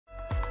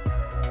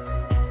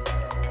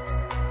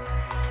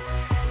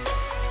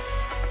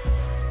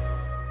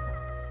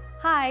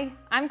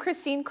I'm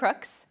Christine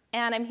Crooks,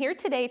 and I'm here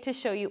today to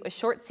show you a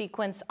short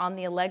sequence on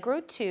the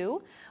Allegro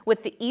 2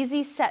 with the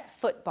Easy Set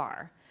foot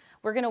bar.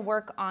 We're going to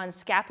work on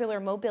scapular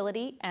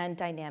mobility and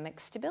dynamic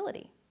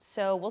stability.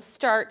 So we'll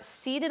start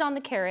seated on the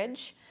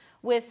carriage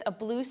with a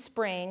blue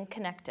spring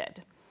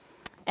connected.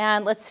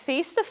 And let's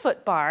face the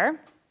foot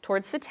bar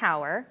towards the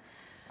tower.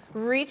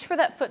 Reach for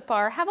that foot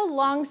bar, have a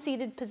long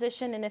seated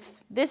position, and if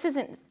this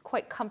isn't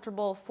quite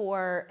comfortable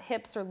for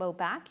hips or low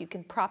back, you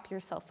can prop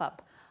yourself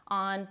up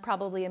on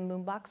probably a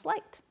Moonbox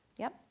Lite,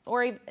 yep,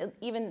 or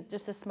even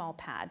just a small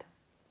pad.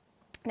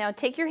 Now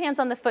take your hands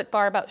on the foot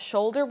bar about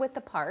shoulder width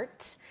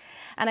apart,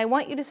 and I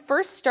want you to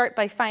first start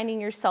by finding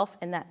yourself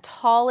in that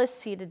tallest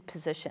seated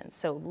position.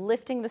 So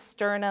lifting the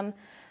sternum,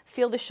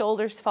 feel the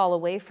shoulders fall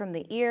away from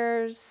the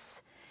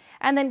ears,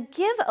 and then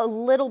give a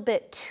little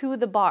bit to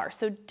the bar.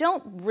 So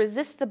don't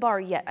resist the bar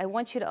yet. I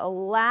want you to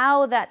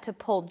allow that to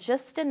pull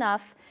just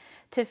enough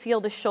to feel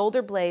the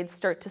shoulder blades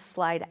start to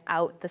slide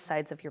out the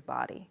sides of your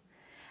body.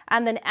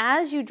 And then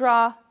as you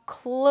draw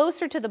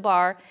closer to the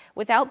bar,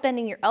 without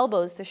bending your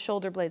elbows, the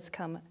shoulder blades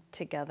come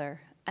together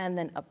and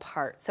then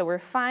apart. So we're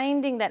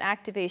finding that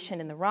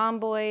activation in the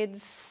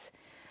rhomboids.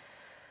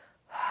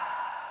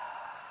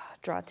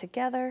 Draw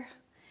together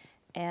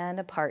and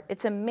apart.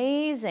 It's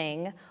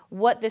amazing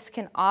what this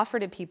can offer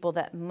to people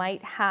that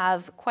might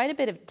have quite a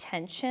bit of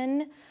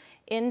tension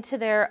into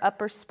their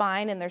upper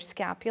spine and their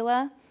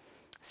scapula.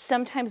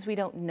 Sometimes we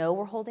don't know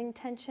we're holding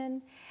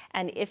tension,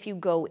 and if you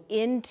go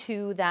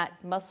into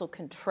that muscle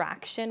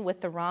contraction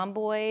with the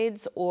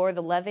rhomboids or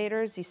the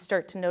levators, you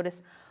start to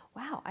notice,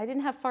 wow, I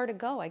didn't have far to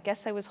go. I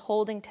guess I was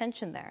holding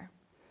tension there.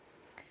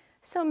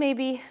 So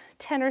maybe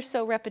 10 or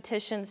so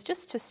repetitions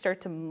just to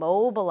start to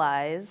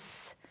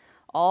mobilize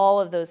all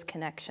of those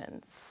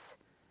connections.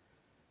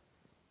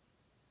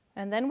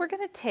 And then we're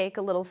going to take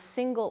a little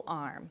single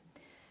arm.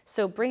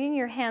 So bringing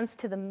your hands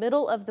to the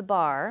middle of the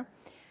bar,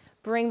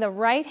 bring the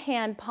right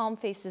hand palm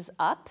faces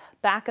up,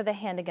 back of the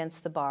hand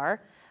against the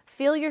bar.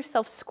 Feel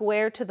yourself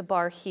square to the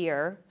bar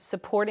here,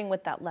 supporting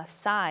with that left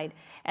side.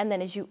 And then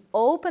as you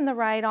open the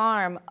right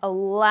arm,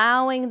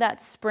 allowing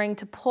that spring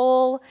to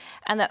pull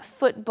and that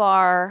foot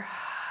bar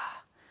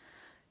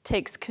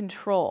takes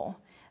control.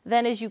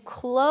 Then as you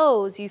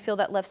close, you feel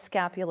that left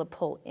scapula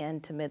pull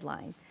into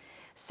midline.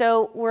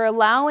 So we're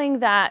allowing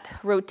that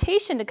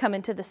rotation to come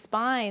into the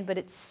spine, but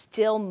it's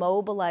still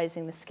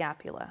mobilizing the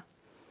scapula.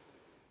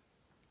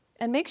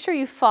 And make sure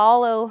you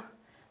follow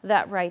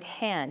that right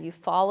hand. You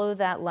follow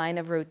that line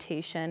of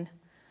rotation.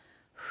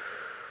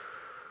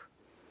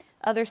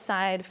 Other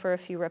side for a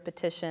few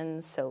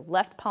repetitions. So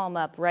left palm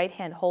up, right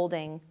hand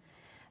holding,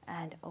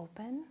 and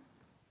open,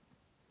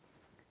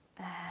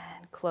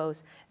 and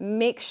close.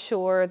 Make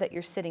sure that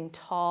you're sitting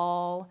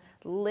tall,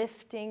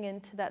 lifting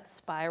into that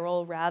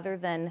spiral rather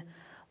than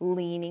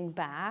leaning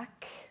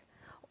back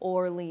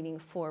or leaning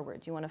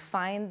forward. You want to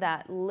find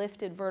that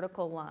lifted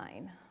vertical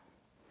line.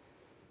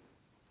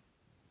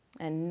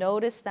 And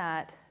notice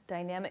that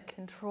dynamic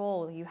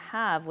control you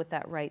have with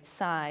that right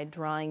side,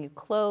 drawing you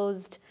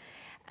closed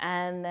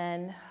and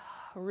then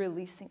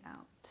releasing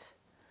out.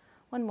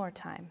 One more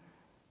time.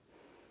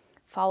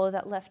 Follow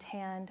that left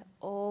hand,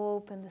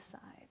 open the side.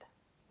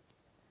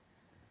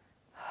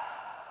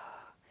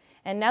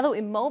 And now that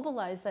we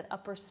mobilize that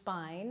upper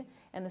spine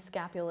and the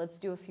scapula, let's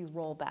do a few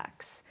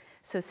rollbacks.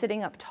 So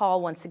sitting up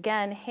tall once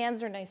again,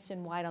 hands are nice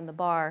and wide on the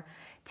bar.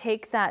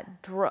 Take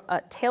that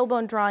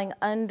tailbone drawing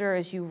under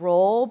as you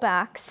roll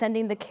back,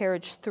 sending the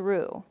carriage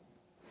through.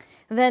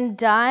 Then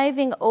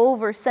diving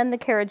over, send the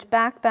carriage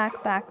back,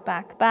 back, back,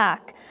 back,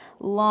 back.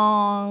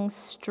 Long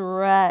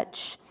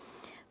stretch.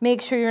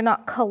 Make sure you're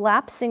not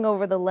collapsing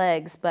over the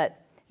legs, but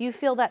you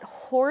feel that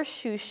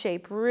horseshoe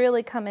shape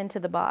really come into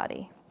the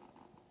body.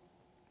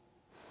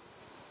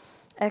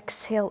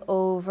 Exhale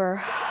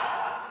over.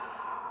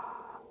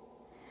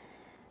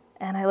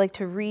 And I like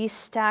to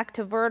restack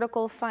to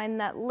vertical, find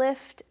that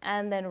lift,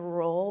 and then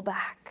roll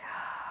back.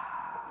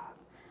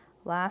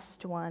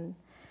 Last one.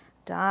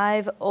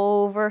 Dive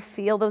over,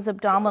 feel those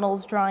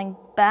abdominals drawing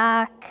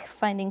back,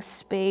 finding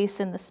space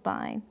in the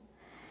spine.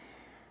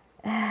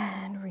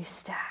 And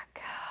restack.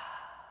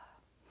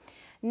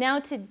 Now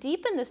to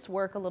deepen this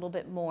work a little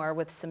bit more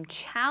with some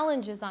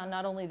challenges on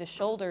not only the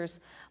shoulders,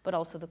 but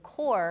also the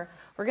core,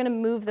 we're going to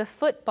move the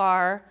foot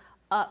bar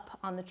up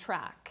on the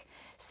track.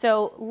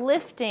 So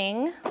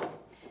lifting,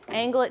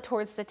 angle it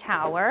towards the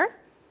tower,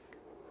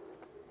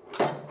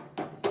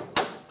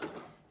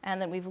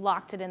 and then we've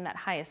locked it in that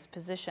highest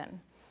position.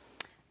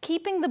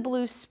 Keeping the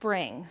blue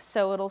spring,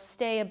 so it'll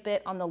stay a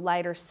bit on the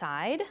lighter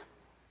side.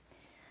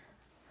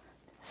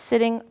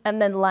 Sitting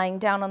and then lying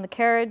down on the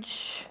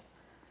carriage.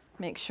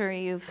 Make sure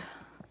you've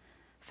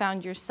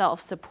found yourself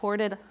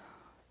supported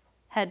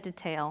head to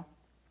tail.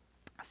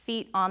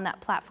 Feet on that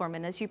platform,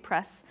 and as you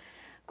press,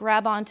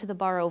 grab onto the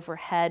bar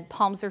overhead,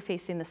 palms are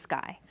facing the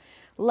sky.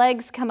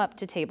 Legs come up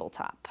to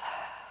tabletop.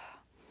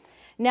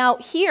 Now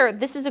here,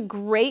 this is a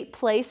great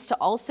place to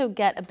also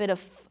get a bit of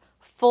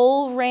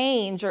full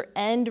range or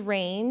end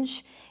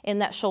range in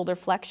that shoulder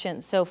flexion.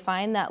 So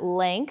find that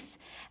length,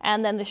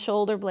 and then the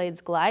shoulder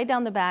blades glide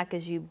down the back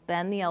as you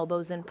bend the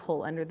elbows and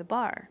pull under the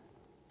bar.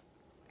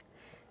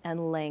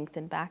 And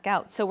lengthen back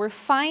out. So we're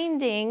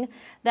finding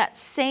that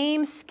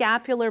same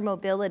scapular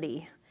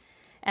mobility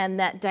and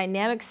that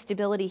dynamic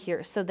stability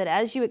here, so that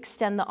as you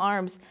extend the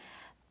arms,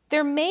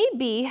 there may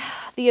be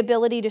the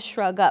ability to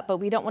shrug up, but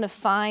we don't want to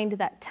find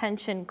that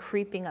tension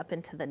creeping up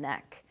into the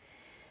neck.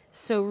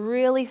 So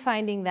really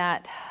finding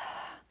that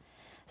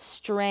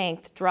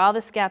strength, draw the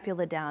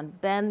scapula down,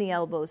 bend the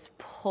elbows,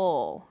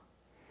 pull.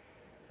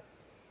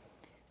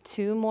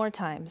 2 more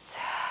times.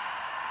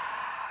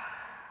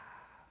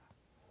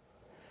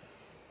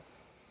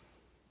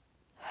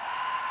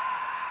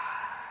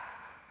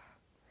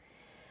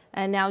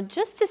 And now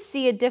just to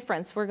see a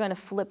difference, we're going to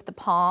flip the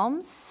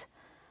palms.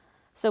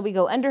 So we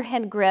go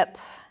underhand grip,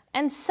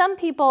 and some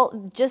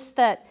people, just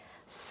that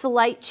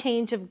slight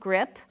change of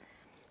grip,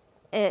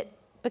 it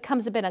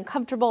becomes a bit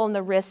uncomfortable in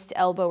the wrist,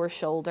 elbow, or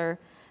shoulder.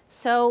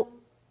 So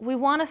we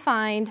want to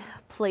find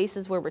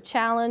places where we're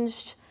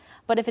challenged,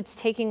 but if it's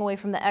taking away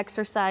from the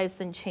exercise,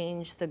 then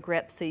change the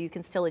grip so you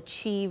can still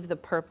achieve the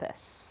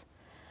purpose.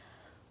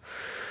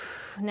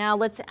 Now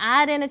let's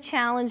add in a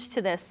challenge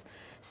to this.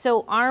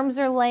 So arms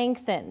are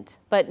lengthened,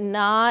 but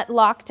not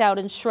locked out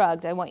and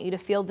shrugged. I want you to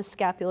feel the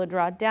scapula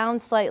draw down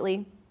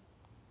slightly.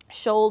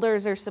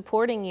 Shoulders are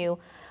supporting you.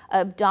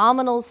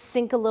 Abdominals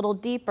sink a little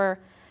deeper.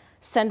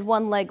 Send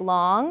one leg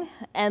long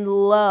and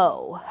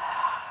low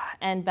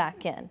and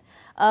back in.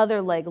 Other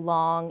leg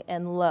long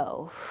and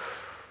low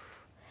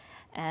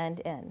and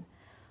in.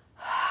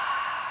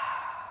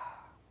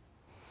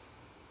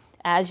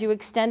 As you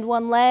extend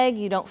one leg,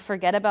 you don't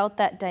forget about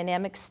that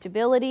dynamic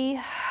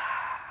stability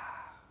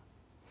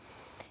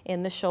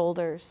in the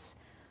shoulders.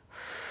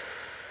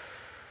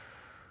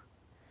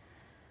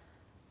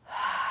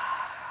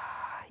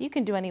 You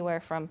can do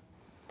anywhere from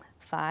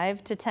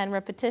 5 to 10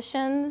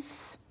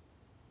 repetitions.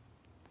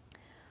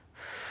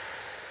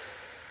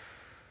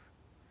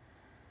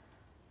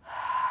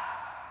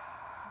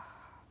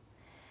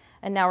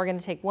 And now we're going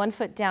to take one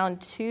foot down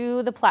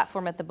to the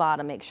platform at the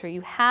bottom. Make sure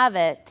you have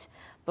it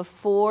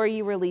before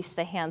you release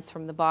the hands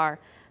from the bar.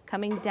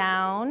 Coming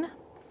down.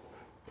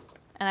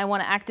 And I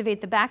want to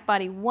activate the back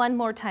body one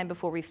more time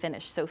before we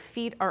finish. So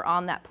feet are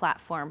on that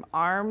platform,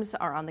 arms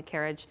are on the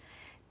carriage.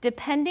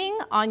 Depending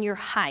on your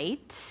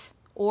height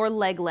or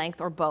leg length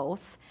or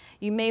both,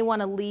 you may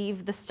want to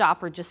leave the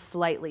stopper just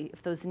slightly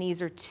if those knees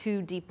are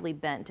too deeply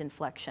bent in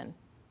flexion.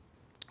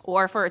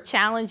 Or for a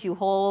challenge, you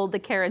hold the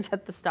carriage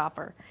at the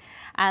stopper.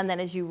 And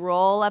then as you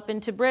roll up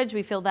into bridge,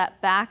 we feel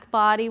that back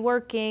body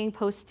working,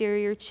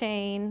 posterior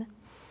chain.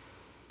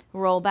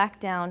 Roll back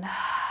down.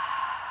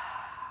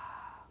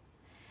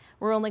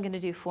 We're only going to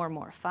do 4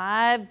 more.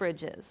 5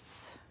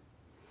 bridges.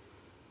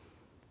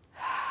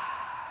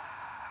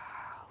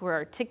 We're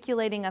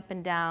articulating up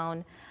and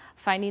down,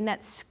 finding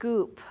that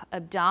scoop,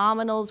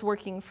 abdominals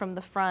working from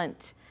the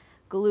front,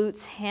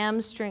 glutes,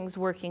 hamstrings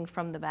working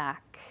from the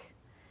back.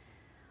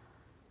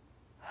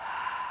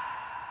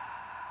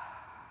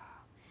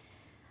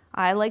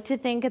 I like to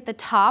think at the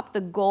top,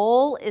 the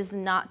goal is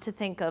not to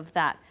think of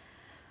that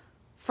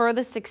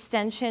furthest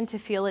extension to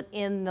feel it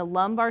in the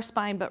lumbar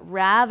spine, but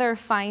rather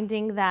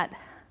finding that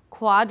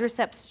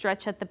quadriceps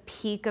stretch at the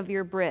peak of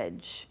your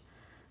bridge.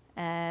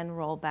 And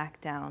roll back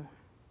down.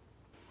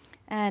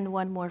 And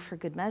one more for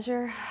good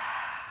measure.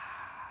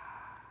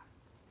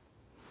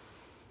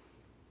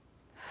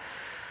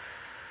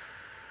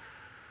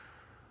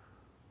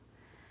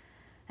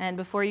 And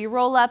before you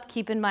roll up,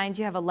 keep in mind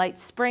you have a light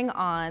spring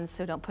on,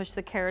 so don't push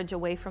the carriage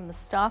away from the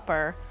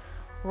stopper.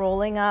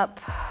 Rolling up,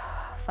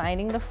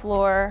 finding the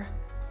floor.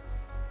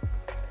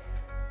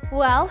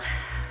 Well,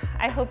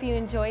 I hope you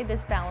enjoyed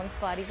this balanced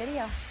body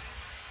video.